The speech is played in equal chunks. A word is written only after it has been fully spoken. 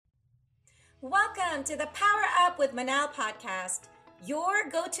Welcome to the Power Up with Manal podcast, your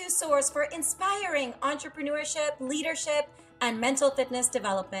go-to source for inspiring entrepreneurship, leadership, and mental fitness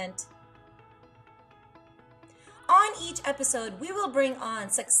development. On each episode, we will bring on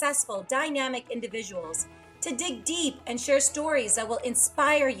successful, dynamic individuals to dig deep and share stories that will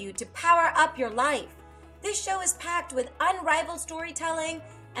inspire you to power up your life. This show is packed with unrivaled storytelling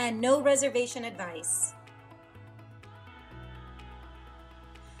and no reservation advice.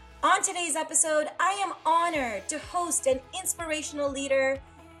 On today's episode, I am honored to host an inspirational leader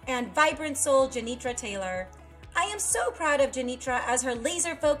and vibrant soul, Janitra Taylor. I am so proud of Janitra as her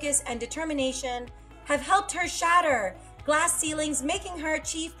laser focus and determination have helped her shatter glass ceilings, making her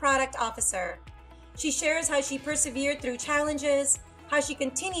Chief Product Officer. She shares how she persevered through challenges, how she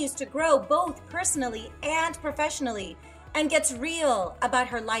continues to grow both personally and professionally, and gets real about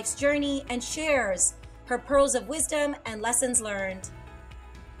her life's journey and shares her pearls of wisdom and lessons learned.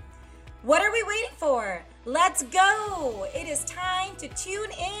 What are we waiting for? Let's go! It is time to tune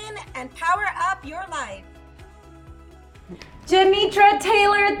in and power up your life. Janitra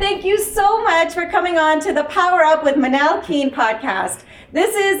Taylor, thank you so much for coming on to the Power Up with Manal podcast.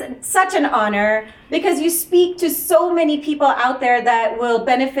 This is such an honor because you speak to so many people out there that will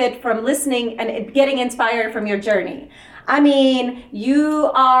benefit from listening and getting inspired from your journey. I mean,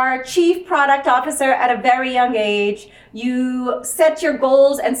 you are Chief Product Officer at a very young age. You set your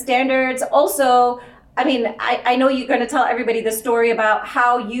goals and standards. Also, I know you're going to tell everybody the story about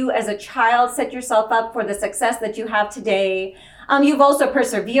how you as a child set yourself up for the success that you have today. You've also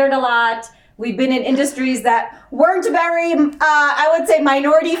persevered a lot. We've been in industries that weren't very, I would say,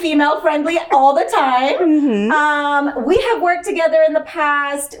 minority female friendly all the time. Mm-hmm. We have worked together in the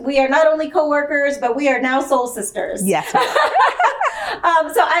past. We are not only co-workers, but we are now soul sisters. Yes.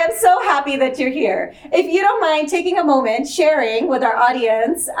 So I am so happy that you're here. If you don't mind taking a moment, sharing with our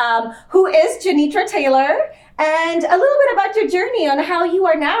audience who is Janitra Taylor and a little bit about your journey on how you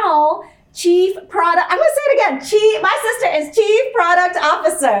are now Chief Product, I'm going to say it again. My sister is Chief Product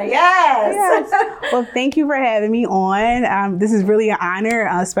Officer. Yes. Well, thank you for having me on. This is really an honor,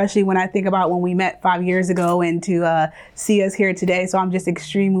 especially when I think about when we met 5 years ago and to see us here today. So I'm just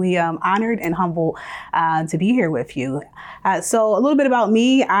extremely honored and humbled to be here with you. So a little bit about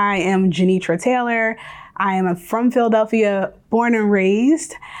me. I am Janitra Taylor. I am from Philadelphia, born and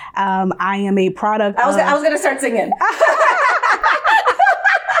raised. I am a product I was going to start singing.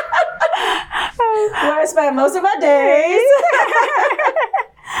 Where I spend most of my days.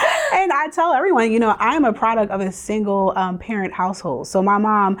 And I tell everyone, I'm a product of a single parent household. So my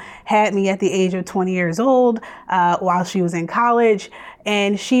mom had me at the age of 20 years old while she was in college.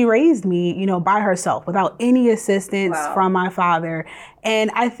 And she raised me, by herself without any assistance from my father.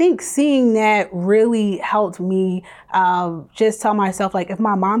 And I think seeing that really helped me just tell myself, like, if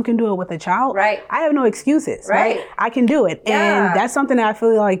my mom can do it with a child, right, I have no excuses. Right. I can do it. Yeah. And that's something that I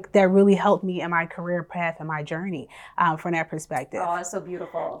feel like that really helped me in my career path and my journey from that perspective. Oh, that's so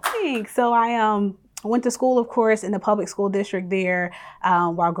beautiful. Thanks. So I went to school, of course, in the public school district there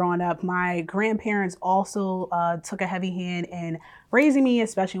while growing up. My grandparents also took a heavy hand in raising me,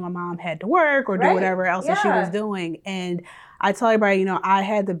 especially when mom had to work or do whatever else that she was doing. And I tell everybody, I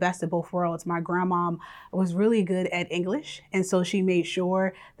had the best of both worlds. My grandmom was really good at English. And so she made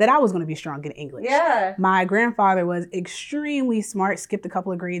sure that I was going to be strong in English. Yeah. My grandfather was extremely smart, skipped a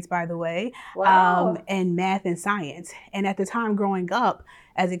couple of grades, by the way, in math and science. And at the time growing up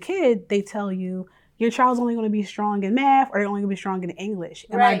as a kid, they tell you, your child's only going to be strong in math or they're only going to be strong in English.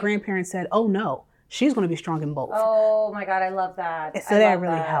 And my grandparents said, oh, no, she's going to be strong in both. Oh, my God. I love that. So that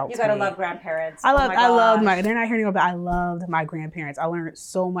really helped. You got to love grandparents. I loved they're not here anymore, but I loved my grandparents. I learned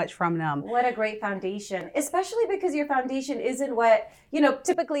so much from them. What a great foundation, especially because your foundation isn't what,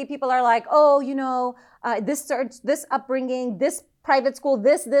 typically people are like, oh, this upbringing, this private school,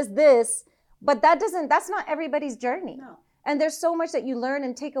 this. But that's not everybody's journey. No. And there's so much that you learn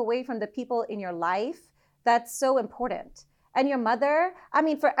and take away from the people in your life that's so important. And your mother,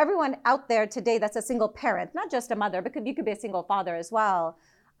 for everyone out there today that's a single parent, not just a mother, but you could be a single father as well.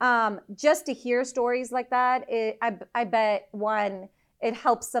 Just to hear stories like that, I bet, one, it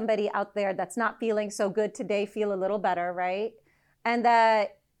helps somebody out there that's not feeling so good today feel a little better, right? And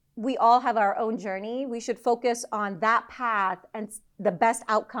that we all have our own journey. We should focus on that path and the best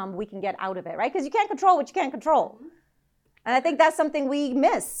outcome we can get out of it, right? Because you can't control what you can't control. And I think that's something we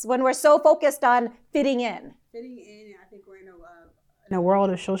miss when we're so focused on fitting in. I think we're in a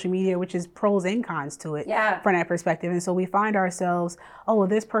world of social media, which is pros and cons to it from that perspective. And so we find ourselves, oh, well,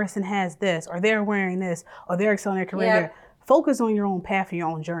 this person has this, or they're wearing this, or they're excelling their career. focus on your own path and your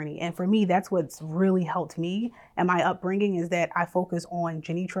own journey. And for me, that's what's really helped me and my upbringing is that I focus on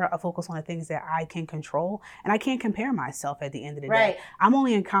Janitra. I focus on the things that I can control, and I can't compare myself at the end of the day. I'm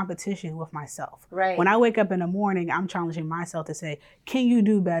only in competition with myself. When I wake up in the morning, I'm challenging myself to say, can you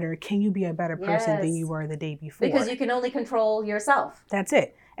do better? Can you be a better person than you were the day before? Because you can only control yourself. That's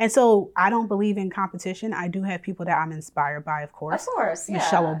it. And so I don't believe in competition. I do have people that I'm inspired by, of course. Of course, yeah.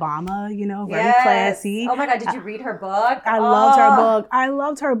 Michelle Obama, you know, very classy. Oh my God, did you read her book? I loved her book. I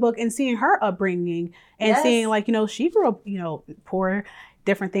loved her book, and seeing her upbringing and seeing like, you know, she grew up, you know, poor,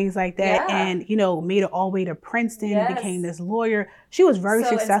 different things like that. And, you know, made it all the way to Princeton, became this lawyer. She was very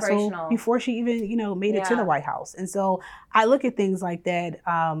successful before she even, you know, made it to the White House. And so I look at things like that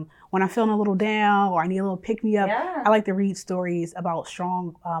when I'm feeling a little down or I need a little pick me up. I like to read stories about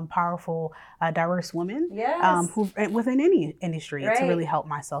strong, powerful, diverse women who within any industry to really help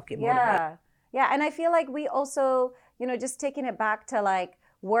myself get motivated. Yeah. And I feel like we also, you know, just taking it back to like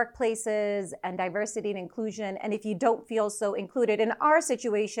workplaces and diversity and inclusion. And if you don't feel so included in our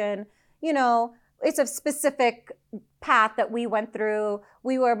situation, you know, it's a specific path that we went through.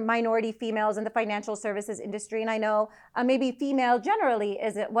 We were minority females in the financial services industry. And I know maybe female generally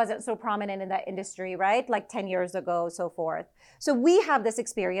wasn't so prominent in that industry, right? Like 10 years ago, so forth. So we have this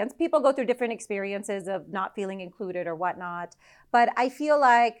experience. People go through different experiences of not feeling included or whatnot. But I feel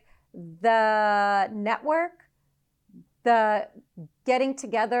like the network, the getting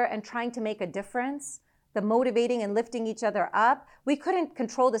together and trying to make a difference, the motivating and lifting each other up. We couldn't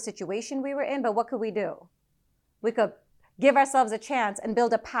control the situation we were in, but what could we do? We could give ourselves a chance and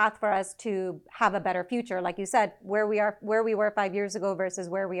build a path for us to have a better future. Like you said, where we were 5 years ago versus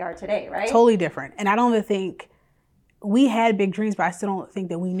where we are today, right? Totally different. And I don't even think we had big dreams, but I still don't think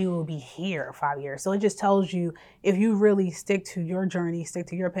that we knew it would be here 5 years. So it just tells you, if you really stick to your journey, stick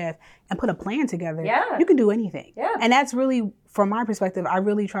to your path, and put a plan together, you can do anything. And that's really, from my perspective, I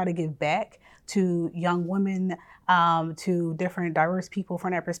really try to give back to young women, to different diverse people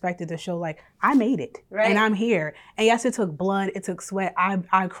from that perspective to show like, I made it and I'm here. And yes, it took blood, it took sweat.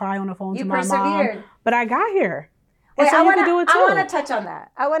 I cry on the phone to my mom, but I got here. And so you can do it too. I want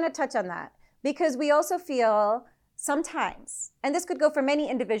to touch on that because we also feel sometimes, and this could go for many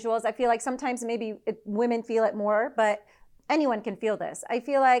individuals, I feel like sometimes maybe women feel it more, but anyone can feel this. I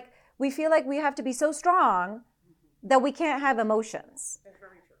feel like we have to be so strong that we can't have emotions.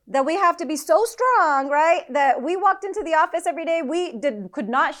 That we have to be so strong, right? That we walked into the office every day, could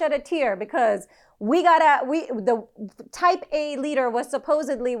not shed a tear because the type A leader was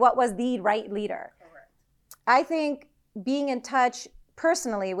supposedly what was the right leader. Correct. I think being in touch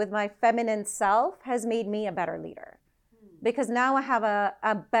personally with my feminine self has made me a better leader because now I have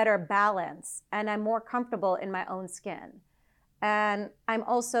a better balance and I'm more comfortable in my own skin. And I'm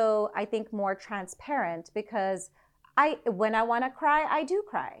also, I think, more transparent because when I want to cry, I do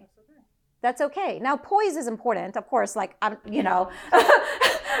cry. That's okay. Now, poise is important, of course. Like, you know,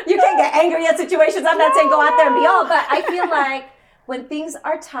 you can't get angry at situations. I'm not saying go out there and be all, but I feel like when things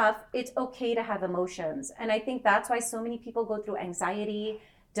are tough, it's okay to have emotions. And I think that's why so many people go through anxiety,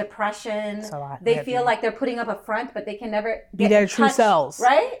 depression. They feel like they're putting up a front, but they can never be their true selves.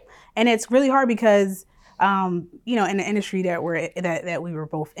 Right? And it's really hard because you know, in the industry that we were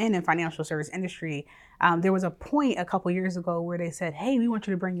both in financial service industry, there was a point a couple years ago where they said, hey, we want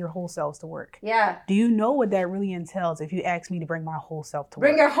you to bring your whole selves to work. Do you know what that really entails if you ask me to bring my whole self to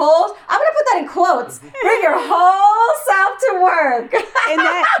work? I'm going to put that in quotes. Bring your whole self to work. And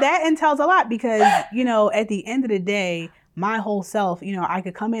that entails a lot because, you know, at the end of the day, my whole self, you know, I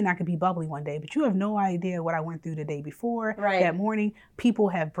could come in, I could be bubbly one day, but you have no idea what I went through the day before. That morning, people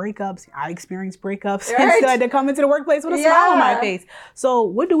have breakups. I experienced breakups and so I had to come into the workplace with a smile on my face. So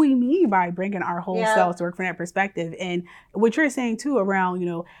what do we mean by bringing our whole selves to work from that perspective? And what you're saying too around, you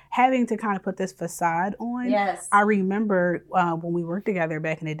know, having to kind of put this facade on. I remember when we worked together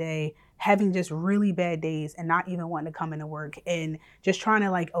back in the day, having just really bad days and not even wanting to come into work and just trying to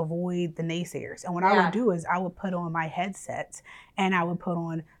like avoid the naysayers. And what I would do is I would put on my headset and I would put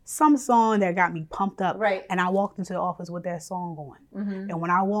on some song that got me pumped up. And I walked into the office with that song on. And when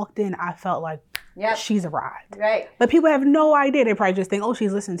I walked in, I felt like she's arrived. But people have no idea. They probably just think, oh,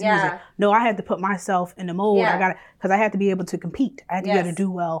 she's listening to music. No, I had to put myself in the mode. Because I had to be able to compete. I had to be able to do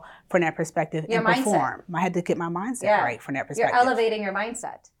well from that perspective and perform. I had to get my mindset right from that perspective. You're elevating your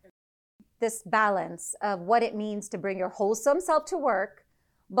mindset. This balance of what it means to bring your wholesome self to work,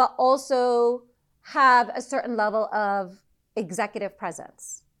 but also have a certain level of executive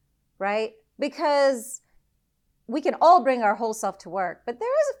presence, right? Because we can all bring our whole self to work, but there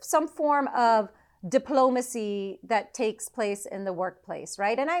is some form of diplomacy that takes place in the workplace,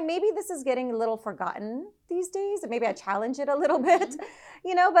 right? And maybe this is getting a little forgotten these days, and maybe I challenge it a little bit,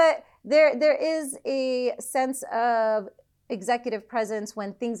 but there is a sense of executive presence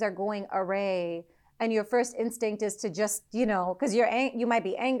when things are going awry. And your first instinct is to just, because you might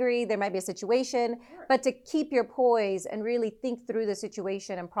be angry, there might be a situation, but to keep your poise and really think through the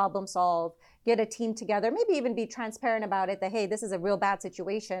situation and problem solve, get a team together, maybe even be transparent about it that, hey, this is a real bad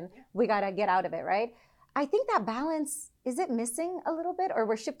situation. We got to get out of it, right? I think that balance, is it missing a little bit, or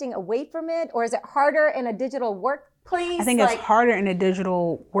we're shifting away from it? Or is it harder in a digital workplace? I think it's harder in a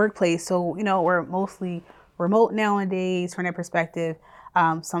digital workplace. So, we're mostly remote nowadays from that perspective.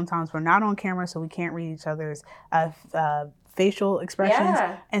 Sometimes we're not on camera, so we can't read each other's facial expressions.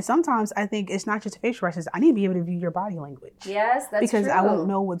 Yeah. And sometimes I think it's not just facial expressions. I need to be able to view your body language. Yes, that's because true. I won't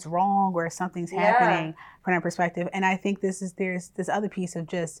know what's wrong or if something's happening from that perspective. And I think there's this other piece of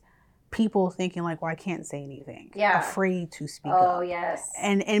just people thinking like, well, I can't say anything. Yeah. Afraid to speak up. Oh, yes.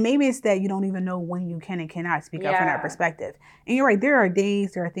 And maybe it's that you don't even know when you can and cannot speak up from that perspective. And you're right. There are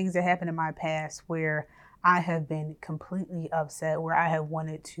things that happened in my past where I have been completely upset, where I have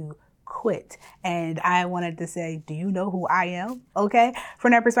wanted to quit. And I wanted to say, do you know who I am? Okay.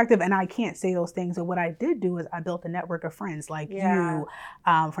 From that perspective. And I can't say those things. So what I did do is I built a network of friends like you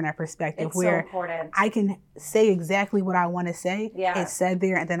from that perspective, it's where so important. I can say exactly what I want to say. Yeah. It's said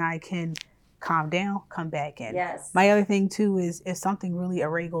there, and then I can calm down, come back in. Yes. My other thing too is if something really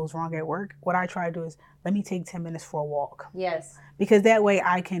array goes wrong at work, what I try to do is let me take 10 minutes for a walk. Yes. Because that way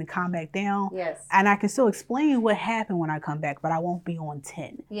I can calm back down. Yes. And I can still explain what happened when I come back, but I won't be on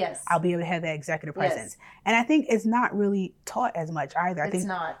 10. Yes. I'll be able to have that executive presence. And I think it's not really taught as much either. I think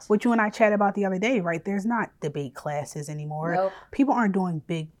not. What you and I chatted about the other day, right? There's not debate classes anymore. Nope. People aren't doing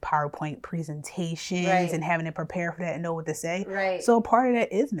big PowerPoint presentations and having to prepare for that and know what to say. Right. So part of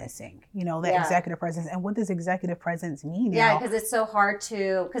that is missing, that executive presence. And what does executive presence mean now? Yeah, because it's so hard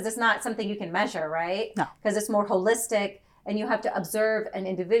because it's not something you can measure, right? No. Because it's more holistic. And you have to observe an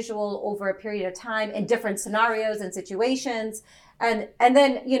individual over a period of time in different scenarios and situations. And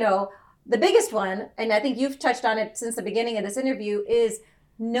then, the biggest one, and I think you've touched on it since the beginning of this interview, is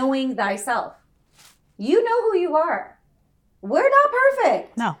knowing thyself. You know who you are. We're not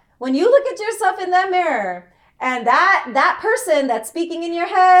perfect. No. When you look at yourself in that mirror and that person that's speaking in your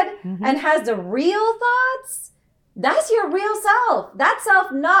head and has the real thoughts, that's your real self. That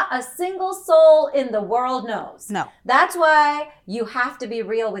self, not a single soul in the world knows. No. That's why you have to be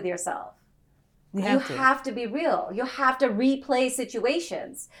real with yourself. You have to be real. You have to replay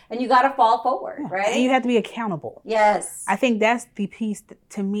situations and you got to fall forward, right? And you have to be accountable. Yes. I think that's the piece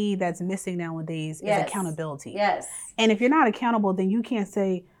to me that's missing nowadays is accountability. Yes. And if you're not accountable, then you can't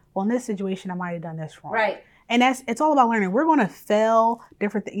say, well, in this situation, I might have done this wrong. Right. And it's all about learning. We're going to fail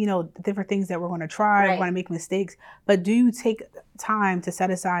different things that we're going to try. We're going to make mistakes. But do you take time to set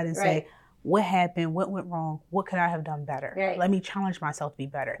aside and say, what happened? What went wrong? What could I have done better? Right. Let me challenge myself to be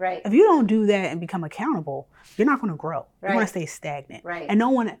better. Right. If you don't do that and become accountable, you're not going to grow. You're going to stay stagnant. Right. And no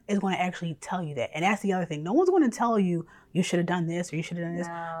one is going to actually tell you that. And that's the other thing. No one's going to tell you should have done this or you should have done this.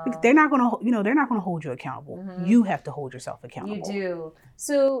 No. They're not going to, they're not going to hold you accountable. You have to hold yourself accountable. You do.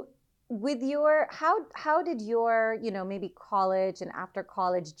 So with how did your, maybe college and after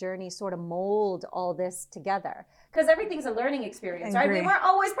college journey sort of mold all this together? Because everything's a learning experience, right? We weren't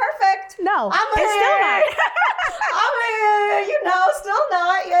always perfect. No, I'm it's still not. I'm here, still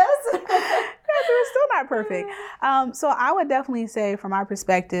not, yes. We're still not perfect. So I would definitely say from my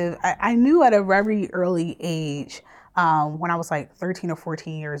perspective, I knew at a very early age, when I was like 13 or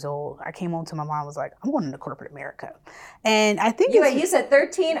 14 years old, I came home to my mom and was like, I'm going into corporate America. And I think you said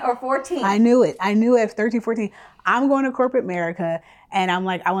 13 or 14. I knew it. I knew at 13, 14, I'm going to corporate America. And I'm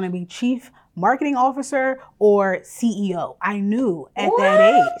like, I want to be chief marketing officer or CEO. I knew at that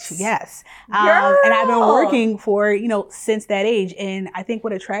age. Yes. And I've been working for, since that age. And I think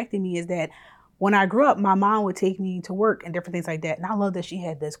what attracted me is that when I grew up, my mom would take me to work and different things like that. And I love that she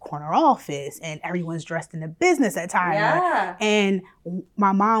had this corner office and everyone's dressed in the business at time. Yeah. And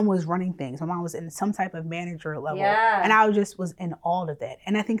my mom was running things. My mom was in some type of manager level. Yeah. And I was in all of that.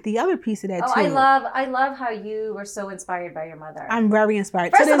 And I think the other piece of that too. I love how you were so inspired by your mother. I'm very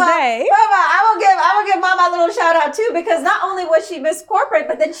inspired. First to this day. I will give mom a little shout out too, because not only was she Miss Corporate,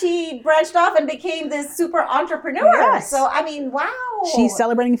 but then she branched off and became this super entrepreneur. Yes. So, wow. She's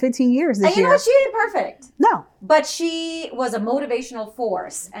celebrating 15 years this year. And you know what? She ain't perfect. No. But she was a motivational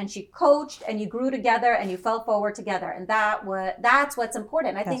force and she coached and you grew together and you fell forward together. And that's what's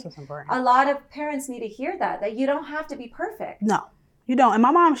important. I think a lot of parents need to hear that you don't have to be perfect. No, you don't. And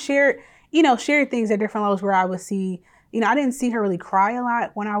my mom shared things at different levels where I would see I didn't see her really cry a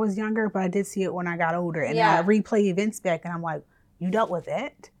lot when I was younger, but I did see it when I got older. And I replay events back and I'm like, you dealt with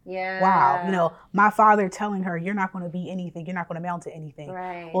that? Yeah. Wow. My father telling her, you're not going to be anything. You're not going to amount to anything.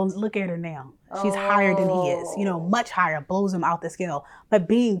 Right. Well, look at her now. She's higher than he is, much higher, blows him out the scale. But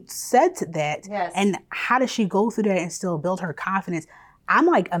being said to that, and how does she go through that and still build her confidence? I'm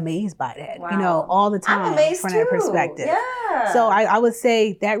like amazed by that, all the time I'm amazed from too. that perspective. Yeah. So I would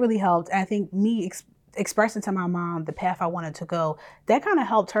say that really helped. And I think me expressing to my mom the path I wanted to go, that kind of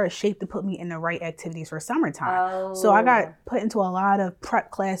helped her shape to put me in the right activities for summertime. So I got put into a lot of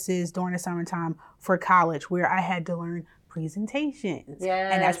prep classes during the summertime for college where I had to learn presentations.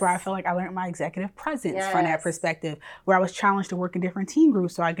 And that's where I feel like I learned my executive presence from that perspective, where I was challenged to work in different team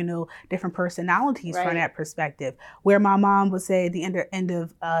groups so I can know different personalities from that perspective, where my mom would say at the end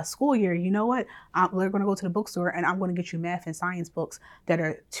of school year, you know what, we're going to go to the bookstore and I'm going to get you math and science books that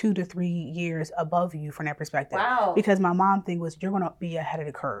are 2 to 3 years above you from that perspective. Because my mom thing was, you're going to be ahead of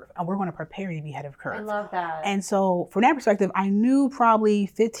the curve and we're going to prepare you to be ahead of the curve. I love that. And so from that perspective, I knew probably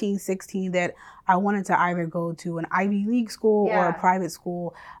 15, 16 that I wanted to either go to an Ivy League school or a private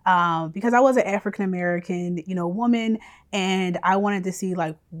school because I was an African-American, woman, and I wanted to see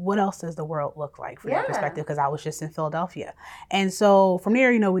like what else does the world look like from that perspective, because I was just in Philadelphia. And so from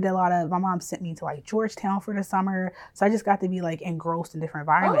there, we did my mom sent me to like Georgetown for the summer. So I just got to be like engrossed in different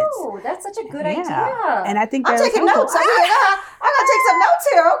environments. Oh, that's such a good idea. And I think I'm taking notes. I gotta take some notes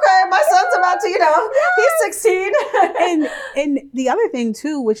here. Okay, my son's about to, he's 16. and the other thing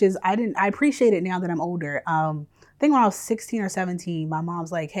too, which is I appreciate it now that I'm older. I think when I was 16 or 17, my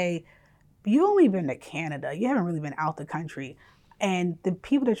mom's like, hey, you've only been to Canada. You haven't really been out the country. And the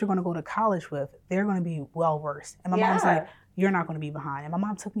people that you're going to go to college with, they're going to be well-versed. And my mom's like, you're not going to be behind. And my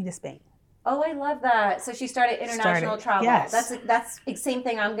mom took me to Spain. Oh, I love that. So she started international travel. Yes. That's the same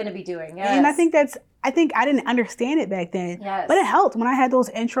thing I'm going to be doing. Yes. And I think I didn't understand it back then, but it helped when I had those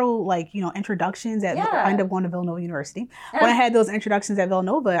introductions at, I ended up going to Villanova University. When I had those introductions at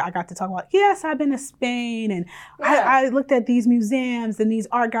Villanova, I got to talk about, yes, I've been to Spain and I looked at these museums and these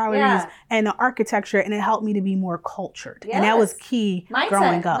art galleries and the architecture, and it helped me to be more cultured. And that was key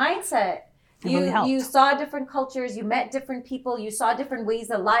growing up. Mindset. You saw different cultures, you met different people, you saw different ways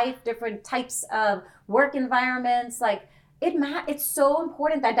of life, different types of work environments. Like it's so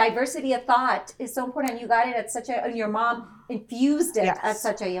important. That diversity of thought is so important. You got it and your mom infused it at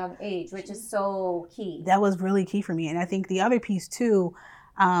such a young age, which is so key. That was really key for me. And I think the other piece too,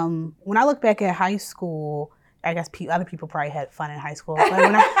 when I look back at high school, I guess other people probably had fun in high school. But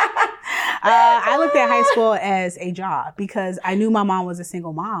when I looked at high school as a job because I knew my mom was a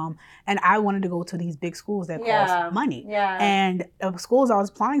single mom and I wanted to go to these big schools that cost money. And the schools I was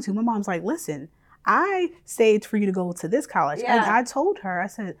applying to, my mom's like, listen, I saved for you to go to this college. And I told her, I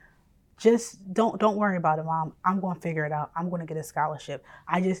said, just don't worry about it, Mom. I'm going to figure it out. I'm going to get a scholarship.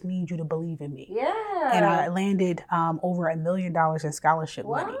 I just need you to believe in me. And I landed over $1 million in scholarship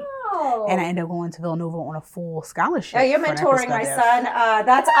money. And I ended up going to Villanova on a full scholarship. Yeah, you're mentoring my son.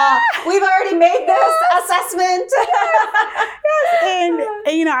 That's we've already made this assessment.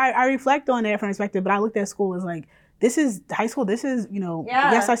 And I reflect on that from perspective, but I looked at school as like, this is high school. This is,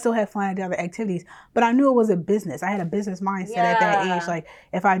 yes, I still had fun at the other activities, but I knew it was a business. I had a business mindset at that age. Like,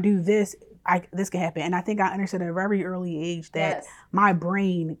 if I do this, this can happen. And I think I understood at a very early age that my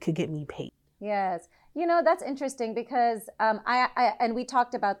brain could get me paid. Yes. That's interesting because I and we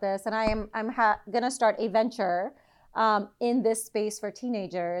talked about this, and I'm going to start a venture in this space for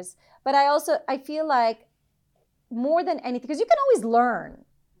teenagers. But I feel like more than anything, because you can always learn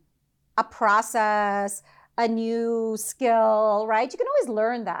a process, a new skill, right? You can always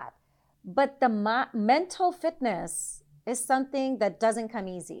learn that. But the mental fitness is something that doesn't come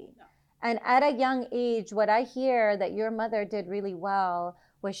easy. No. And at a young age, what I hear that your mother did really well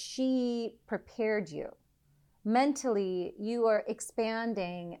was she prepared you. Mentally, you are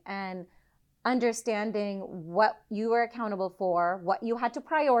expanding and understanding what you were accountable for, what you had to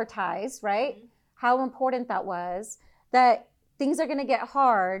prioritize, right? Mm-hmm. How important that was, that things are going to get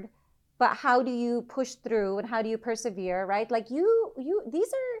hard, but how do you push through and how do you persevere, right? Like these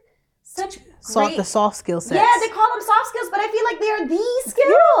are such great... The soft skill sets. Yeah, they call them soft skills, but I feel like they are the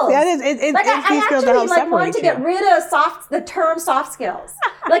skills. Yeah, it's like these I skills that help actually want to you. get rid of the term soft skills.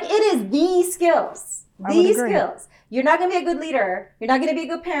 Like it is the skills. These skills. You're not going to be a good leader. You're not going to be a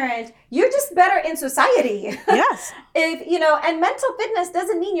good parent. You're just better in society. Yes. And mental fitness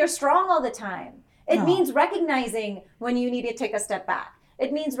doesn't mean you're strong all the time. It means recognizing when you need to take a step back.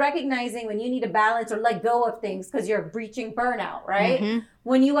 It means recognizing when you need to balance or let go of things because you're breaching burnout, right? Mm-hmm.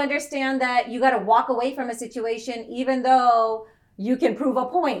 When you understand that you got to walk away from a situation, even though you can prove a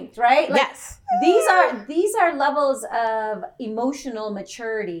point, right? Like, yes. These are levels of emotional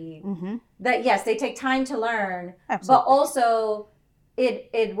maturity that, yes, they take time to learn, Absolutely. but also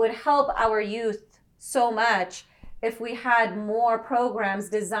it would help our youth so much if we had more programs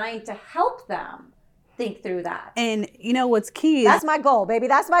designed to help them think through that. And you know what's key is that's my goal, baby.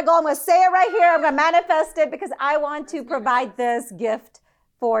 That's my goal. I'm going to say it right here. I'm going to manifest it because I want to provide this gift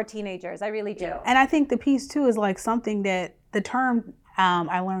for teenagers. I really do. And I think the piece too is like something that the term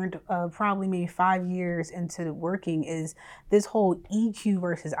I learned probably maybe 5 years into working is this whole EQ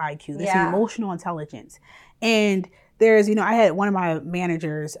versus IQ, this emotional intelligence. And there's, you know, I had one of my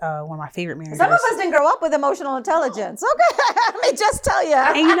managers, one of my favorite managers. Some of us didn't grow up with emotional intelligence. Okay, let me just tell you.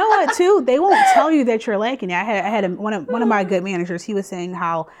 And you know what, too? They won't tell you that you're lacking it. I had one of my good managers. He was saying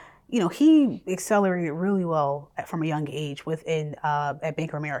how, you know, he accelerated really well from a young age within at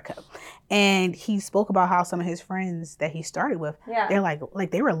Bank of America, and he spoke about how some of his friends that he started with, they're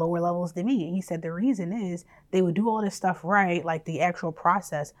like they were lower levels than me. And he said the reason is they would do all this stuff right, like the actual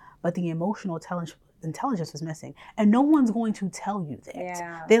process, but the emotional intelligence was missing, and no one's going to tell you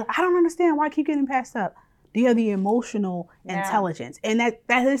that. I don't understand why I keep getting passed up. Do you have the emotional intelligence? And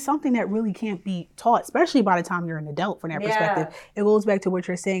that is something that really can't be taught, especially by the time you're an adult from that perspective. It goes back to what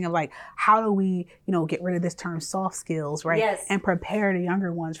you're saying of like, how do we, you know, get rid of this term soft skills, right? Yes. And prepare the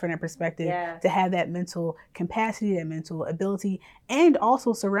younger ones from that perspective to have that mental capacity, that mental ability, and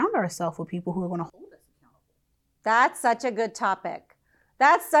also surround ourselves with people who are going to hold us accountable. That's such a good topic.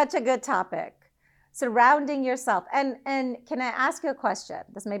 That's such a good topic. Surrounding yourself. And can I ask you a question?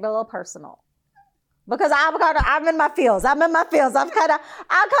 This may be a little personal. Because I'm in my feels. I've kind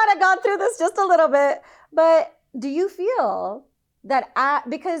of gone through this just a little bit. But do you feel that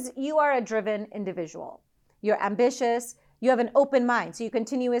because you are a driven individual, you're ambitious, you have an open mind, so you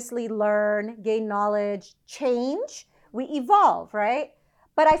continuously learn, gain knowledge, change, we evolve, right?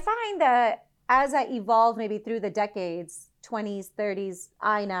 But I find that as I evolve maybe through the decades, 20s, 30s,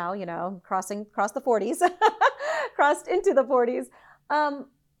 I now, you know, crossed the 40s, crossed into the 40s,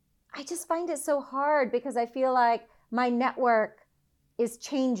 I just find it so hard because I feel like my network is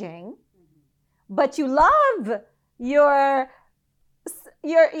changing, but you love your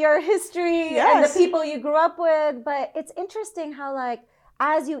history and the people you grew up with. But it's interesting how, like,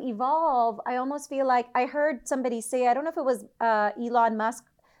 as you evolve, I almost feel like I heard somebody say, I don't know if it was Elon Musk.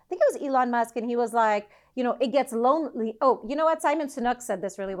 I think it was Elon Musk, and he was like, you know, it gets lonely. Oh, you know what? Simon Sinek said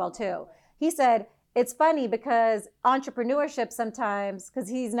this really well too. He said, it's funny because entrepreneurship sometimes, because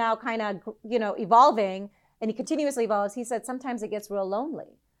he's now kind of, you know, evolving and he continuously evolves. He said, sometimes it gets real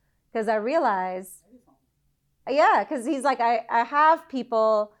lonely because I realize, because he's like, I have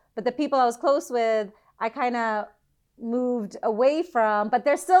people, but the people I was close with, I kind of moved away from, but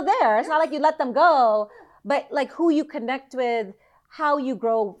they're still there. It's not like you let them go, but like who you connect with, how you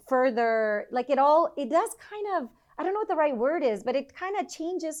grow further, like it does kind of, I don't know what the right word is, but it kind of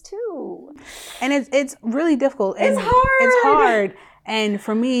changes too. And it's really difficult. It's hard. It's hard. And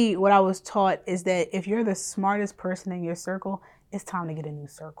for me, what I was taught is that if you're the smartest person in your circle, it's time to get a new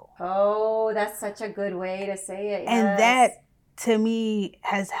circle. Oh, that's such a good way to say it. Yes. And that, to me,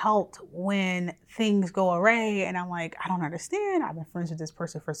 has helped when things go awry and I'm like, I don't understand. I've been friends with this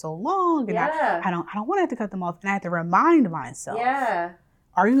person for so long, and I don't want to have to cut them off. And I have to remind myself,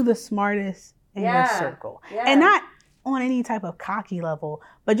 are you the smartest in your circle? And not on any type of cocky level,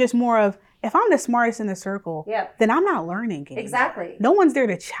 but just more of, if I'm the smartest in the circle, then I'm not learning anymore. Exactly. No one's there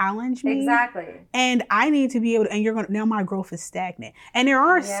to challenge me. Exactly. And I need to be able to, and now my growth is stagnant. And there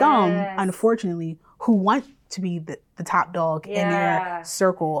are some, unfortunately, who want to be the top dog in their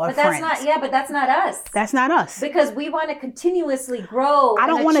circle of friends. But that's not us. That's not us. Because we want to continuously grow. I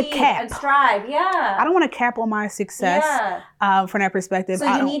don't want to cap and strive. I don't want to cap on my success from that perspective.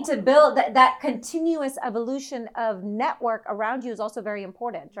 So you need to build that continuous evolution of network around you is also very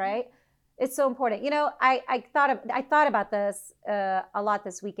important, right? It's so important. You know, I thought about this a lot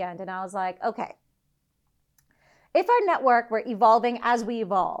this weekend, and I was like, okay, if our network were evolving as we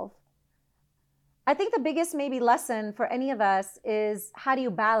evolve, I think the biggest maybe lesson for any of us is, how do you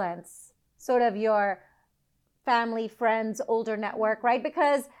balance sort of your family, friends, older network, right?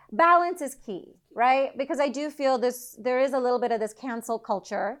 Because balance is key, right? Because I do feel there is a little bit of this cancel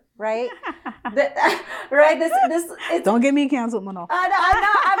culture, right? Don't get me canceled, Manal. I don't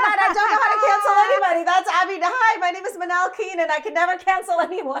know how to cancel anybody. Hi, my name is Manal Keen, and I can never cancel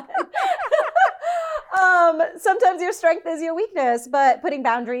anyone. Sometimes your strength is your weakness, but putting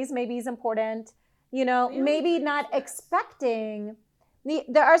boundaries maybe is important. You know, maybe not expecting.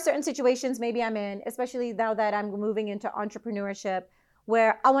 There are certain situations maybe I'm in, especially now that I'm moving into entrepreneurship,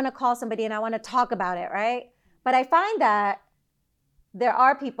 where I want to call somebody and I want to talk about it, right? But I find that there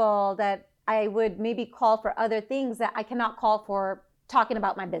are people that I would maybe call for other things that I cannot call for talking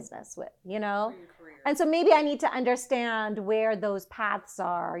about my business with, you know? And so maybe I need to understand where those paths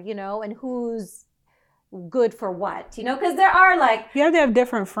are, you know, and who's good for what, you know, because there are like, you have to have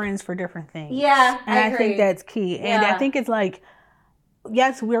different friends for different things. Yeah, and I think that's key. And I think it's like,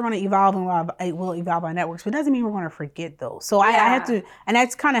 yes, we're going to evolve and we'll evolve our networks, but it doesn't mean we're going to forget those. So I have to, and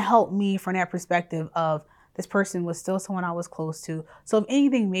that's kind of helped me from that perspective of this person was still someone I was close to. So if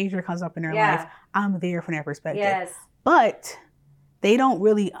anything major comes up in their life, I'm there from that perspective. Yes. But they don't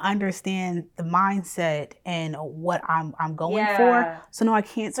really understand the mindset and what I'm going for. So no, I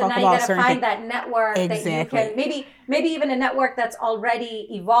can't talk about certain things. So now you gotta find that network that you can, maybe even a network that's already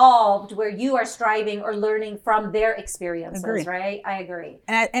evolved where you are striving or learning from their experiences, right? I agree.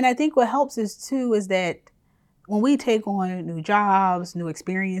 And I think what helps is that when we take on new jobs, new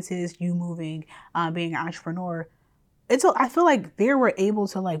experiences, you moving, being an entrepreneur, I feel like they were able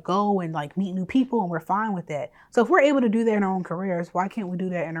to like go and like meet new people, and we're fine with that. So if we're able to do that in our own careers, why can't we do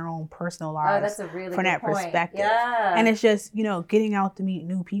that in our own personal lives? Oh, that's a really from that perspective. Yeah. And it's just, you know, getting out to meet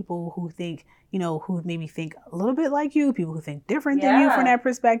new people who think, you know, who maybe think a little bit like you, people who think different than you from that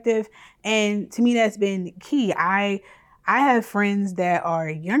perspective. And to me, that's been key. I have friends that are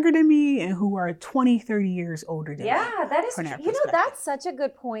younger than me and who are 20, 30 years older than me. Yeah, that is, you know, that's such a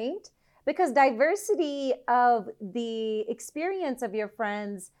good point. Because diversity of the experience of your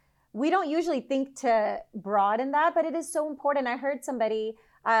friends, we don't usually think to broaden that, but it is so important. I heard somebody,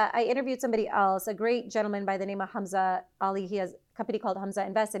 I interviewed somebody else, a great gentleman by the name of Hamza Ali. He has a company called Hamza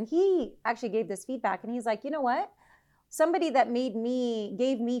Invest, and he actually gave this feedback. And he's like, you know what? Somebody that gave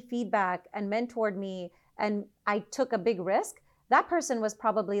me feedback and mentored me, and I took a big risk, that person was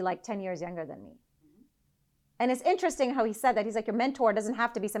probably like 10 years younger than me. And it's interesting how he said that. He's like, your mentor doesn't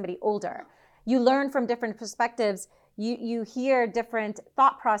have to be somebody older. You learn from different perspectives. You hear different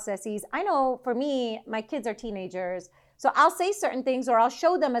thought processes. I know for me, my kids are teenagers. So I'll say certain things or I'll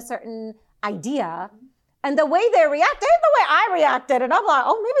show them a certain idea. And the way they react ain't the way I reacted. And I'm like,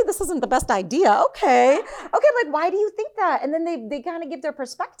 oh, maybe this isn't the best idea. Okay, like, why do you think that? And then they kind of give their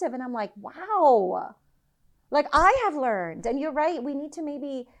perspective. And I'm like, wow. Like I have learned. And you're right. We need to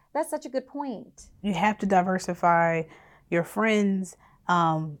maybe... That's such a good point. You have to diversify your friends.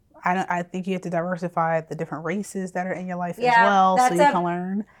 I think you have to diversify the different races that are in your life as well, so you can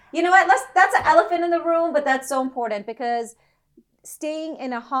learn. You know what? That's an elephant in the room, but that's so important because staying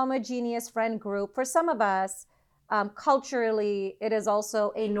in a homogeneous friend group, for some of us, culturally, it is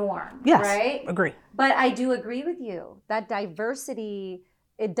also a norm. Yes, right? Agree. But I do agree with you that diversity,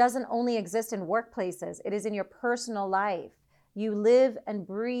 it doesn't only exist in workplaces. It is in your personal life. You live and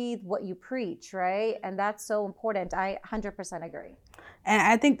breathe what you preach, right? And that's so important. I 100% agree. And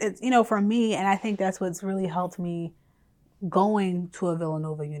I think that's, you know, for me, and I think that's what's really helped me going to a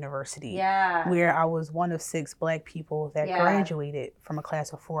Villanova University, where I was one of 6 Black people that graduated from a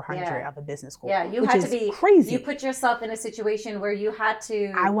class of 400 of a business school. Yeah, you had to be crazy. You put yourself in a situation where you had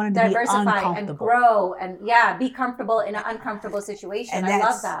to diversify and grow and be comfortable in an uncomfortable situation. And I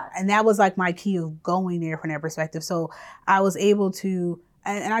love that. And that was like my key of going there from that perspective. So I was able to,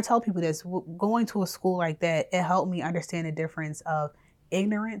 and I tell people this, going to a school like that, it helped me understand the difference of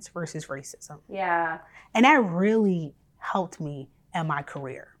ignorance versus racism. Yeah. And that really helped me in my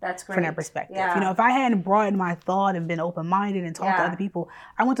career. That's great. From that perspective. Yeah. You know, if I hadn't broadened my thought and been open-minded and talked to other people,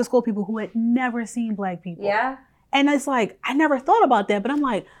 I went to school with people who had never seen Black people. Yeah. And it's like, I never thought about that, but I'm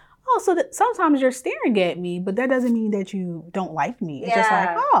like, oh, so that sometimes you're staring at me, but that doesn't mean that you don't like me. It's just like,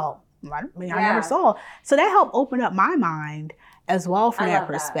 oh, I never saw. So that helped open up my mind as well from that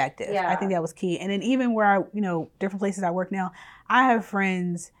perspective. Yeah. I think that was key. And then even where I, you know, different places I work now, I have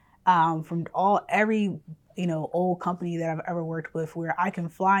friends from every old company that I've ever worked with where I can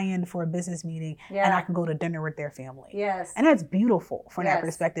fly in for a business meeting and I can go to dinner with their family. Yes. And that's beautiful from that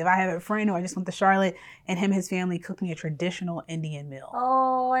perspective. I have a friend who I just went to Charlotte and his family cooked me a traditional Indian meal.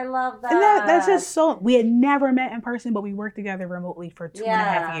 Oh, I love that. And that's just so, we had never met in person, but we worked together remotely for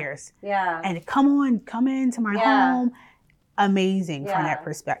 2.5 years. Yeah. And come into my home. Amazing from that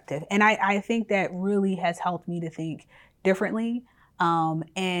perspective. And I think that really has helped me to think differently.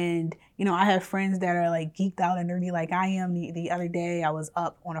 And, you know, I have friends that are like geeked out and nerdy like I am. The other day I was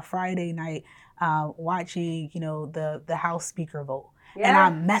up on a Friday night watching, you know, the House Speaker vote. Yeah. And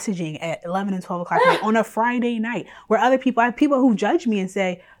I'm messaging at 11 and 12 o'clock on a Friday night where I have people who judge me and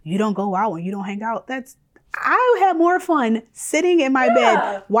say, you don't go out and you don't hang out. I had more fun sitting in my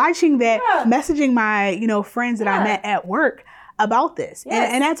bed watching that, messaging my, you know, friends that I met at work about this.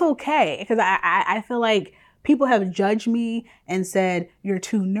 And that's okay because I feel like people have judged me and said, you're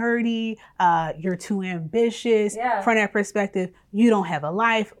too nerdy, you're too ambitious. From that perspective, you don't have a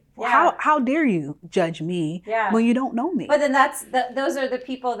life. How dare you judge me when you don't know me? But then those are the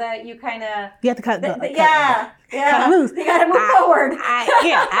people that you kind of... You have to cut cut loose. You got to move forward.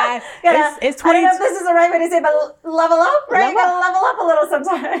 It's 20. I don't know if this is the right way to say it, but level up, right? You got to level up a little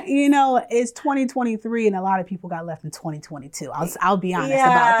sometimes. You know, it's 2023 and a lot of people got left in 2022. I'll be honest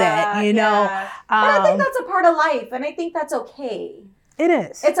about that, you know. But I think that's a part of life, and I think that's okay. It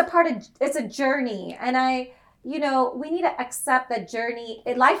is. It's a journey, and we need to accept that journey.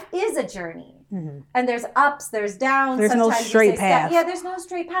 Life is a journey. Mm-hmm. And there's ups, there's downs. There's no straight path. There's no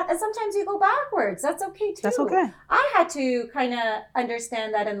straight path. And sometimes you go backwards. That's okay too. That's okay. I had to kind of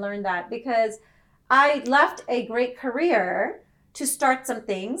understand that and learn that because I left a great career to start some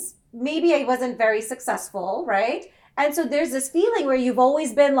things. Maybe I wasn't very successful, right? And so there's this feeling where you've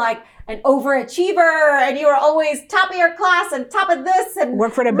always been like an overachiever and you were always top of your class and top of this and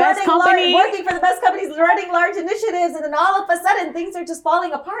work for the best company. Working for the best companies, running large initiatives, and then all of a sudden things are just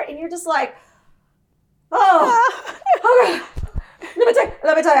falling apart and you're just like, okay.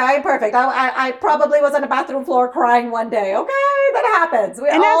 Let me tell you, I ain't perfect. I probably was on the bathroom floor crying one day. Okay, that happens. We're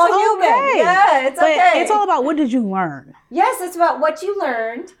all human. Okay. Yeah, it's okay. It's all about what did you learn? Yes, it's about what you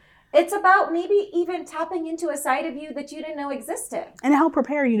learned. It's about maybe even tapping into a side of you that you didn't know existed. And help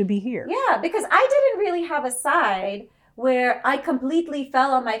prepare you to be here. Yeah, because I didn't really have a side where I completely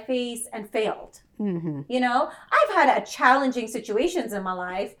fell on my face and failed. Mm-hmm. You know, I've had challenging situations in my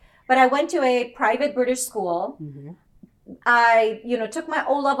life, but I went to a private British school. Mm-hmm. I, took my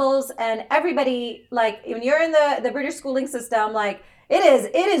O-levels, and everybody, like, when you're in the British schooling system, like, it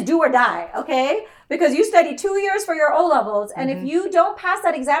is do or die, okay? Because you study 2 years for your O-levels, and if you don't pass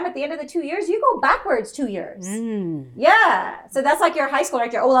that exam at the end of the 2 years, you go backwards 2 years. Yeah. So that's like your high school,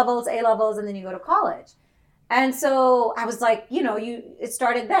 like your O-levels, A-levels, and then you go to college. And so I was like, it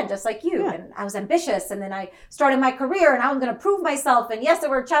started then, just like you. Yeah. And I was ambitious, and then I started my career, and I was going to prove myself. And yes, there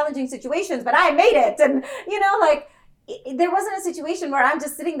were challenging situations, but I made it. And, there wasn't a situation where I'm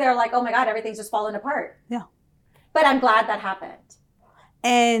just sitting there like, oh my God, everything's just falling apart. Yeah. But I'm glad that happened.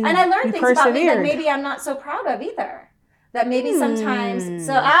 And I learned things about me that maybe I'm not so proud of either. That maybe sometimes, then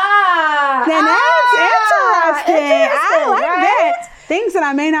that's interesting. I like that. Things that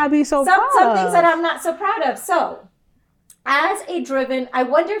I may not be so proud of. Some things that I'm not so proud of. So, I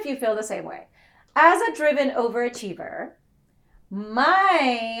wonder if you feel the same way. As a driven overachiever,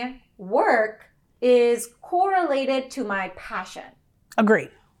 my work is correlated to my passion.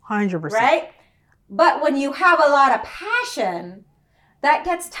 Agreed. 100%. Right? But when you have a lot of passion, that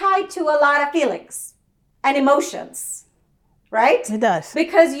gets tied to a lot of feelings and emotions, right? It does.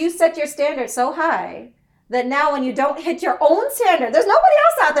 Because you set your standard so high that now when you don't hit your own standard, there's nobody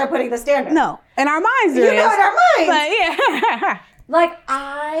else out there putting the standard. No. In our minds there is. In our minds. But yeah. Like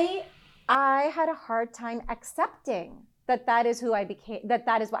I had a hard time accepting that is who I became,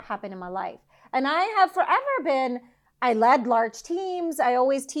 that is what happened in my life. And I have forever I led large teams. I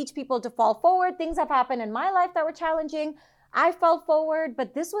always teach people to fall forward. Things have happened in my life that were challenging. I fell forward,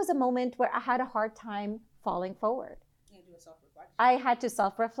 but this was a moment where I had a hard time falling forward. You had to do a self-reflection. I had to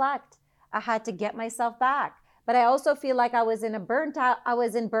self-reflect. I had to get myself back. But I also feel like I was in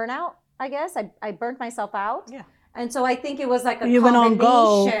burnout, I guess. I burnt myself out. Yeah. And so I think it was like a combination. You've been on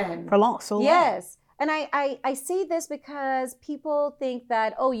go for so long. Yes. And I see this because people think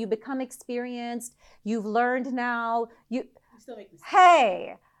that, you become experienced, you've learned now. You still make mistakes.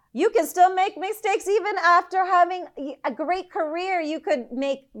 Hey, you can still make mistakes even after having a great career. You could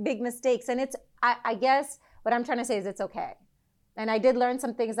make big mistakes. And I guess what I'm trying to say is it's okay. And I did learn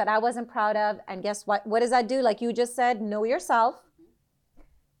some things that I wasn't proud of. And guess what? What does that do? Like you just said, know yourself.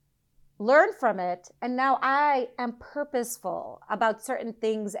 Learn from it. And now I am purposeful about certain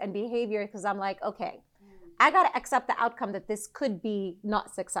things and behavior because I'm like, okay, I got to accept the outcome that this could be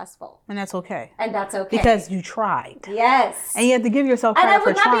not successful. And that's okay. And that's okay. Because you tried. Yes. And you have to give yourself credit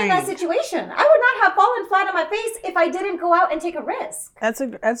for trying. And I would not be in that situation. I would not have fallen flat on my face if I didn't go out and take a risk.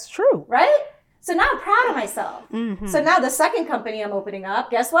 That's true. Right? So now I'm proud of myself. Mm-hmm. So now the second company I'm opening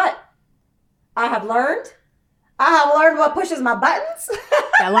up, guess what? I have learned what pushes my buttons.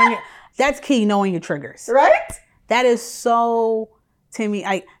 That's key, knowing your triggers. Right? That is so, to me,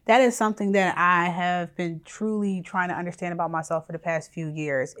 that is something that I have been truly trying to understand about myself for the past few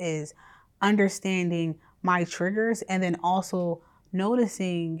years, is understanding my triggers and then also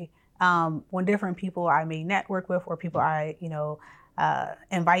noticing when different people I may network with or people I,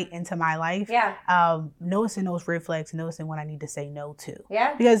 invite into my life. Yeah. Noticing those red flags, noticing what I need to say no to.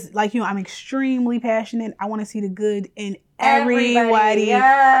 Yeah. Because like I'm extremely passionate. I want to see the good in everybody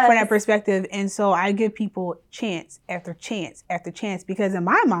yes. from that perspective. And so I give people chance after chance after chance, because in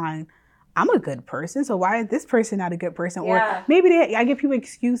my mind, I'm a good person. So why is this person not a good person? Yeah. Or maybe I give people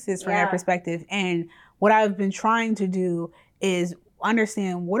excuses from that perspective. And what I've been trying to do is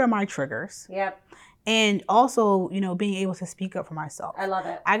understand what are my triggers. Yep. And also, being able to speak up for myself. I love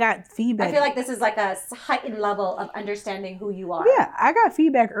it. I got feedback. I feel like this is like a heightened level of understanding who you are. Yeah, I got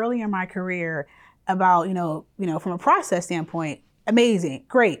feedback early in my career about, from a process standpoint, amazing,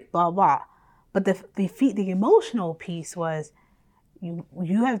 great, blah, blah. But the emotional piece was,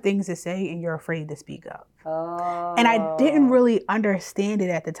 you have things to say and you're afraid to speak up. Oh. And I didn't really understand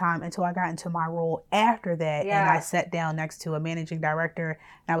it at the time until I got into my role after that. Yeah. And I sat down next to a managing director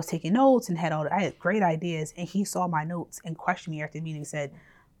and I was taking notes and I had great ideas. And he saw my notes and questioned me after the meeting and said,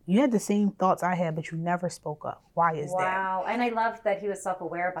 you had the same thoughts I had, but you never spoke up. Why is that? Wow. And I love that he was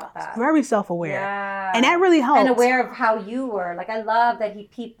self-aware about that. Very self-aware. Yeah. And that really helped. And aware of how you were. Like, I love that he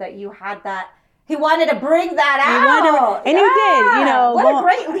peeped that you had that. He wanted to bring that out. And he did, What a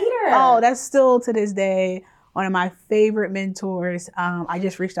great leader. Oh, that's still to this day one of my favorite mentors. I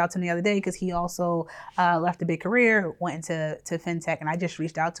just reached out to him the other day because he also left a big career, went into fintech, and I just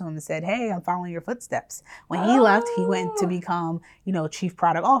reached out to him and said, hey, I'm following your footsteps. When he left, he went to become, chief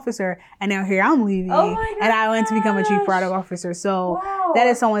product officer, and now here I'm leaving, and I went to become a chief product officer. So that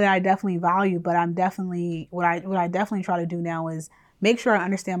is someone that I definitely value, but I'm definitely, what I definitely try to do now is make sure I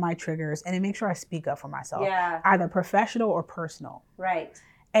understand my triggers and then make sure I speak up for myself, either professional or personal. Right.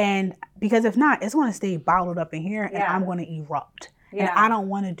 And because if not, it's going to stay bottled up in here and I'm going to erupt. And I don't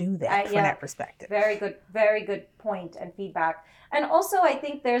want to do that from that perspective. Very good point and feedback. And also, I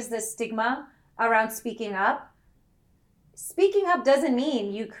think there's this stigma around speaking up. Speaking up doesn't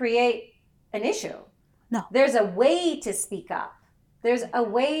mean you create an issue. No. There's a way to speak up. There's a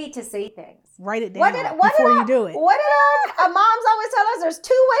way to say things. Write it down before you do it. What did our moms always tell us? There's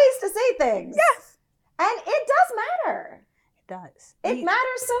 2 ways to say things. Yes. And it does matter. It does. It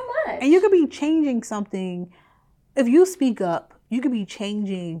matters so much. And you could be changing something. If you speak up, you could be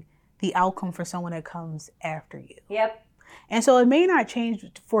changing the outcome for someone that comes after you. Yep. And so it may not change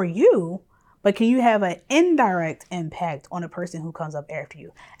for you, but can you have an indirect impact on a person who comes up after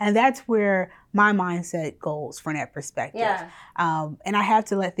you? And that's where my mindset goes from that perspective. Yeah. And I have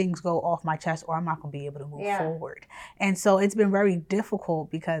to let things go off my chest or I'm not going to be able to move forward. And so it's been very difficult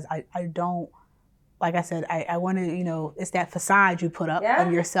because I don't, like I said, I want to, it's that facade you put up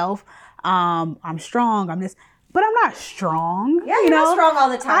of yourself. I'm strong, I'm this, but I'm not strong. Yeah, you're not strong all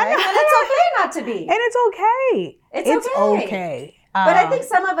the time. And it's okay not to be. And it's okay. It's okay. But I think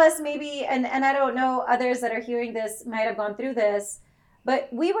some of us maybe, and I don't know, others that are hearing this might have gone through this, but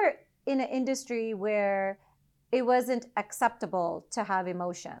we were in an industry where it wasn't acceptable to have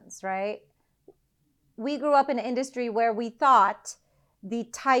emotions, right? We grew up in an industry where we thought the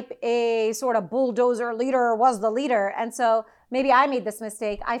type A sort of bulldozer leader was the leader. And so maybe I made this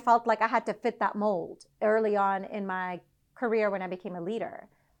mistake. I felt like I had to fit that mold early on in my career when I became a leader.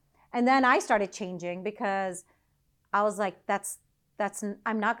 And then I started changing because I was like,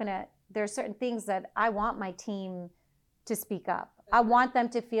 I'm not gonna, there's certain things that I want my team to speak up. I want them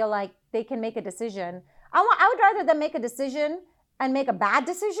to feel like they can make a decision. I would rather them make a decision and make a bad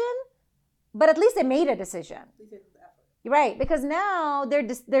decision, but at least they made a decision. Right, because now their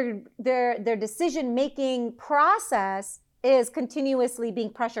decision-making process is continuously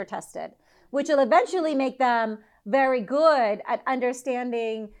being pressure tested, which will eventually make them very good at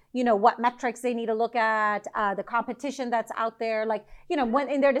understanding, what metrics they need to look at, the competition that's out there. Like, when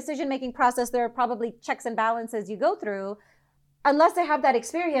in their decision-making process, there are probably checks and balances you go through. Unless they have that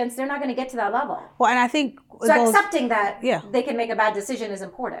experience, they're not going to get to that level. Well, and I think accepting that they can make a bad decision is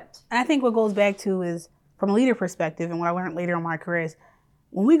important. And I think what goes back to is from a leader perspective, and what I learned later in my career is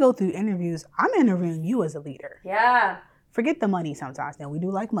when we go through interviews, I'm interviewing you as a leader. Yeah. Forget the money sometimes. Now, we do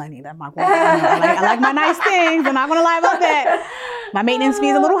like money. I like my nice things. I'm not going to lie about that. My maintenance fee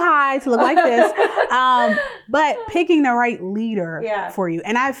is a little high to look like this. But picking the right leader for you.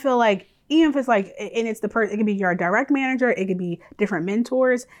 And I feel like even if it's like, and it's the person, it could be your direct manager, it could be different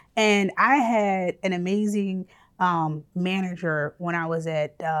mentors. And I had an amazing manager when I was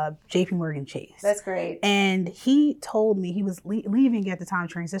at JP Morgan Chase. That's great. And he told me, he was leaving at the time,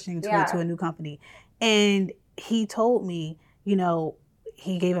 transitioning to a new company. And he told me,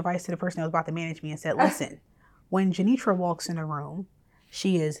 he gave advice to the person that was about to manage me and said, listen, when Janitra walks in a room,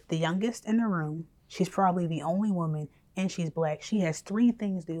 she is the youngest in the room. She's probably the only woman and she's Black. She has 3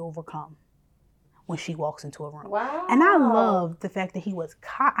 things to overcome. when she walks into a room. Wow. And I love the fact that he was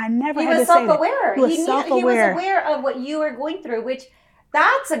I never he had was to say self-aware. that. He was self-aware. He was aware of what you were going through, which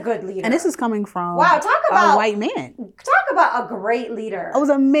that's a good leader. And this is coming from talk about a white man. Talk about a great leader. It was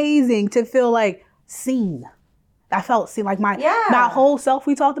amazing to feel like seen. I felt seen, like my whole self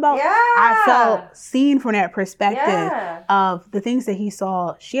we talked about. Yeah. I felt seen from that perspective of the things that he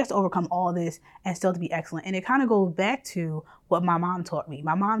saw. She has to overcome all this and still to be excellent. And it kind of goes back to what my mom taught me.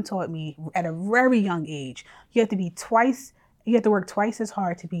 My mom taught me at a very young age, you have to work twice as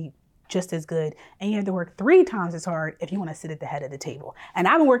hard to be just as good. And you have to work 3 times as hard if you want to sit at the head of the table. And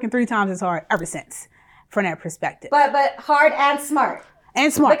I've been working 3 times as hard ever since from that perspective. But hard and smart.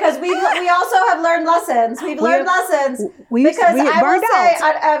 And smart. Because we also have learned lessons. We've learned lessons. Because I will say,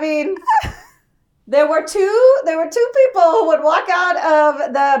 I mean, there were two people who would walk out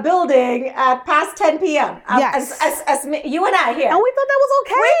of the building at past 10 p.m. Yes. As you and I here. And we thought that was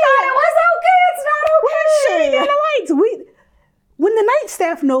okay. We thought it was okay. It's not okay. We're shooting down the lights. When the night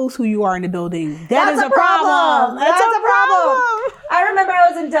staff knows who you are in the building, that's a problem. That's a problem. I remember I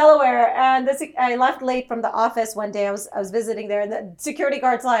was in Delaware and I left late from the office one day. I was visiting there and the security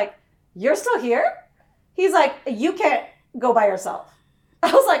guard's like, "You're still here?" He's like, "You can't go by yourself."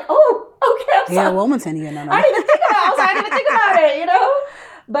 I was like, "Oh, okay, I'm sorry." Yeah, Wilmington, no. I didn't even think about it, you know?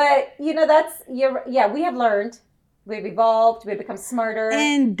 But, we have learned. We've evolved. We've become smarter.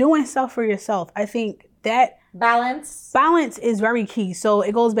 And doing stuff for yourself. I think that Balance is very key. So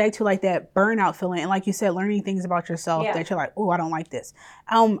it goes back to like that burnout feeling. And like you said, learning things about yourself that you're like, oh, I don't like this.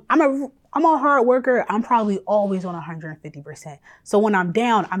 I'm a hard worker. I'm probably always on 150%. So when I'm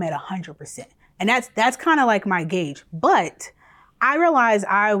down, I'm at 100%. And that's kind of like my gauge. But I realized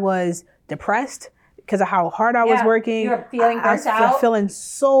I was depressed because of how hard I was working. You were feeling burnt out. I was feeling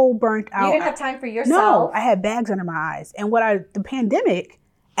so burnt out. You didn't have time for yourself. No, I had bags under my eyes. And the pandemic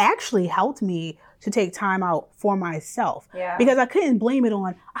actually helped me to take time out for myself. Yeah. Because I couldn't blame it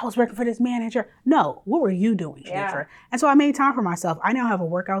on, I was working for this manager. No, what were you doing, Janitra? Yeah. And so I made time for myself. I now have a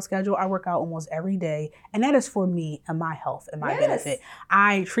workout schedule. I work out almost every day. And that is for me and my health and my benefit.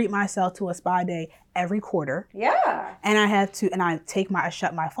 I treat myself to a spa day every quarter. Yeah. And I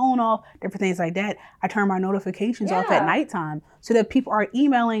shut my phone off, different things like that. I turn my notifications off at nighttime so that people are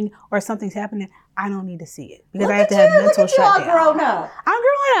emailing or something's happening. I don't need to see it because I have to have mental shutdown. Look at you all grown up. I'm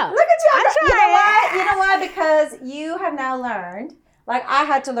growing up. Look at you. You know why? Because you have now learned, like I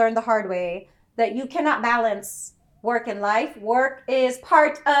had to learn the hard way, that you cannot balance work and life. Work is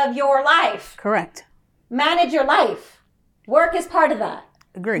part of your life. Correct. Manage your life. Work is part of that.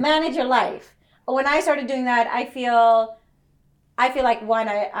 Agree. Manage your life. When I started doing that, I feel like one,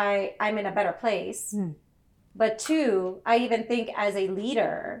 I'm in a better place. But 2, I even think as a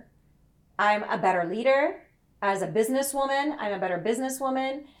leader, I'm a better leader. As a businesswoman, I'm a better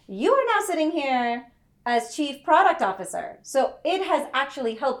businesswoman. You are now sitting here as chief product officer. So it has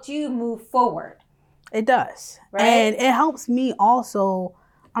actually helped you move forward. It does. Right? And it helps me also.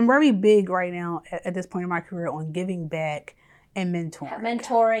 I'm very big right now at this point in my career on giving back and mentoring.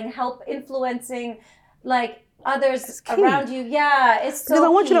 Mentoring, help influencing like others around you. Yeah, it's so because I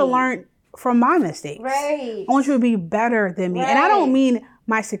want key. you to learn from my mistakes. Right. I want you to be better than me. Right. And I don't mean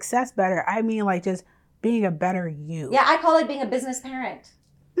my success better. I mean like just being a better you. Yeah, I call it being a business parent.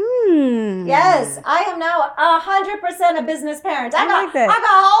 Yes, I am now 100% a business parent. I got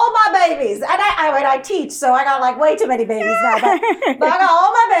all my babies, and I teach, so I got like way too many babies now. But I got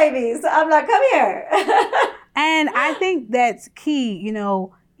all my babies. I'm like, come here. And I think that's key. You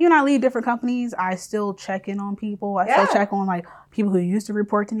know, even I leave different companies, I still check in on people. I still check on like people who used to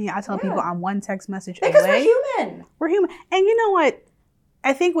report to me. I tell people I'm one text message away. Because we're human. We're human, and you know what?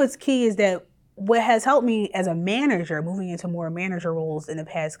 I think what's key is that what has helped me as a manager, moving into more manager roles in the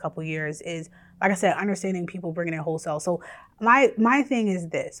past couple of years is, like I said, understanding people bringing in wholesale. So my thing is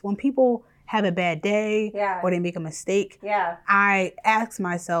this: when people have a bad day or they make a mistake, I ask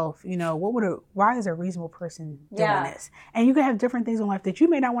myself, you know, why is a reasonable person doing this? And you can have different things in life that you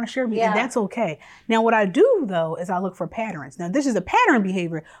may not want to share with me, and that's okay. Now, what I do though is I look for patterns. Now, this is a pattern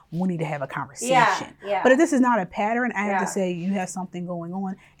behavior. We need to have a conversation. But if this is not a pattern, I have to say you have something going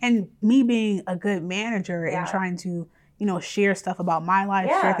on. And me being a good manager and trying to, you know, share stuff about my life,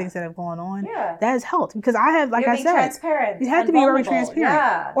 share things that have gone on. That has helped because I have, like I said, transparent. You have to be very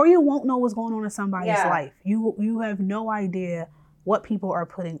transparent, or you won't know what's going on in somebody's life. You have no idea what people are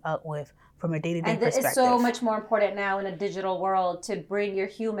putting up with from a day-to-day perspective. It's so much more important now in a digital world to bring your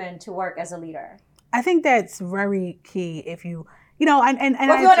human to work as a leader. I think that's very key. If you know, and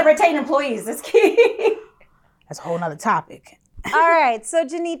if you want to retain employees, it's key. That's a whole nother topic. All right, so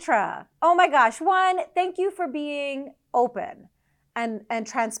Janitra, oh my gosh, one, thank you for being open and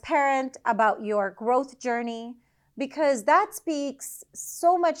transparent about your growth journey, because that speaks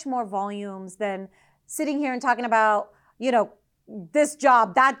so much more volumes than sitting here and talking about, this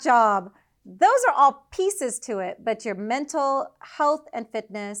job, that job. Those are all pieces to it, but your mental health and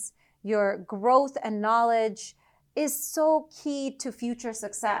fitness, your growth and knowledge is so key to future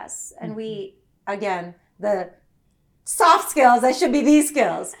success. And again, the soft skills, that should be these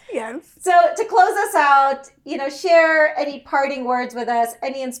skills. Yes. So to close us out, share any parting words with us,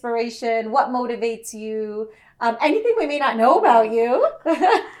 any inspiration, what motivates you, anything we may not know about you.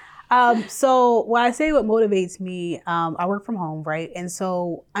 So when I say what motivates me, I work from home, right? And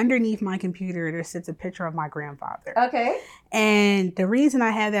so underneath my computer, there sits a picture of my grandfather. Okay. And the reason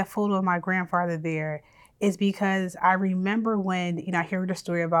I have that photo of my grandfather there is because I remember when, I hear the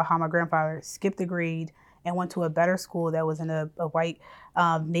story about how my grandfather skipped a grade and went to a better school that was in a white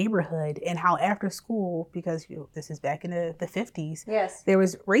neighborhood, and how after school, because this is back in the 50s, yes, there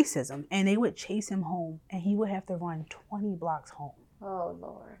was racism, and they would chase him home, and he would have to run 20 blocks home. Oh,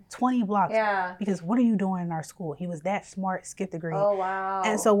 Lord. 20 blocks. Yeah. Because what are you doing in our school? He was that smart, skipped a grade. Oh, wow.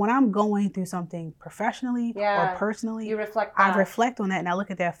 And so when I'm going through something professionally or personally, you reflect I reflect on that, and I look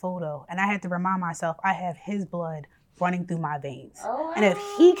at that photo, and I have to remind myself I have his blood running through my veins. Oh, and if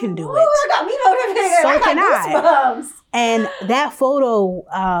he can do it, that got me motivated. So can I. Goosebumps. And that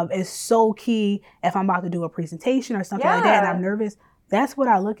photo is so key if I'm about to do a presentation or something like that, and I'm nervous. That's what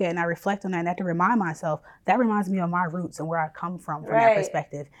I look at, and I reflect on that, and I have to remind myself, that reminds me of my roots and where I come from that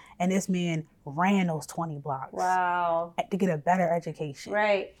perspective. And this man ran those 20 blocks. Wow. To get a better education.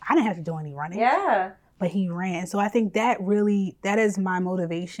 Right. I didn't have to do any running. Yeah. But he ran. So I think that is my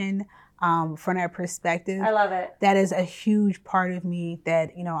motivation from that perspective. I love it. That is a huge part of me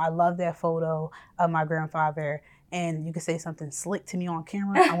that, I love that photo of my grandfather. And you can say something slick to me on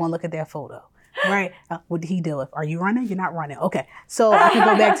camera, I want to look at that photo. Right. What did he do? Are you running? You're not running. Okay. So I can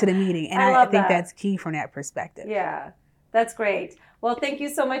go back to the meeting. And I think that's key from that perspective. Yeah, that's great. Well, thank you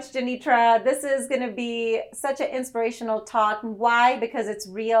so much, Janitra. This is going to be such an inspirational talk. Why? Because it's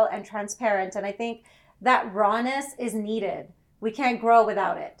real and transparent. And I think that rawness is needed. We can't grow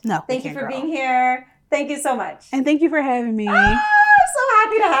without it. No. Thank you for being here. Thank you so much. And thank you for having me. I'm so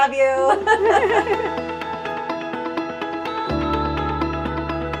happy to have you.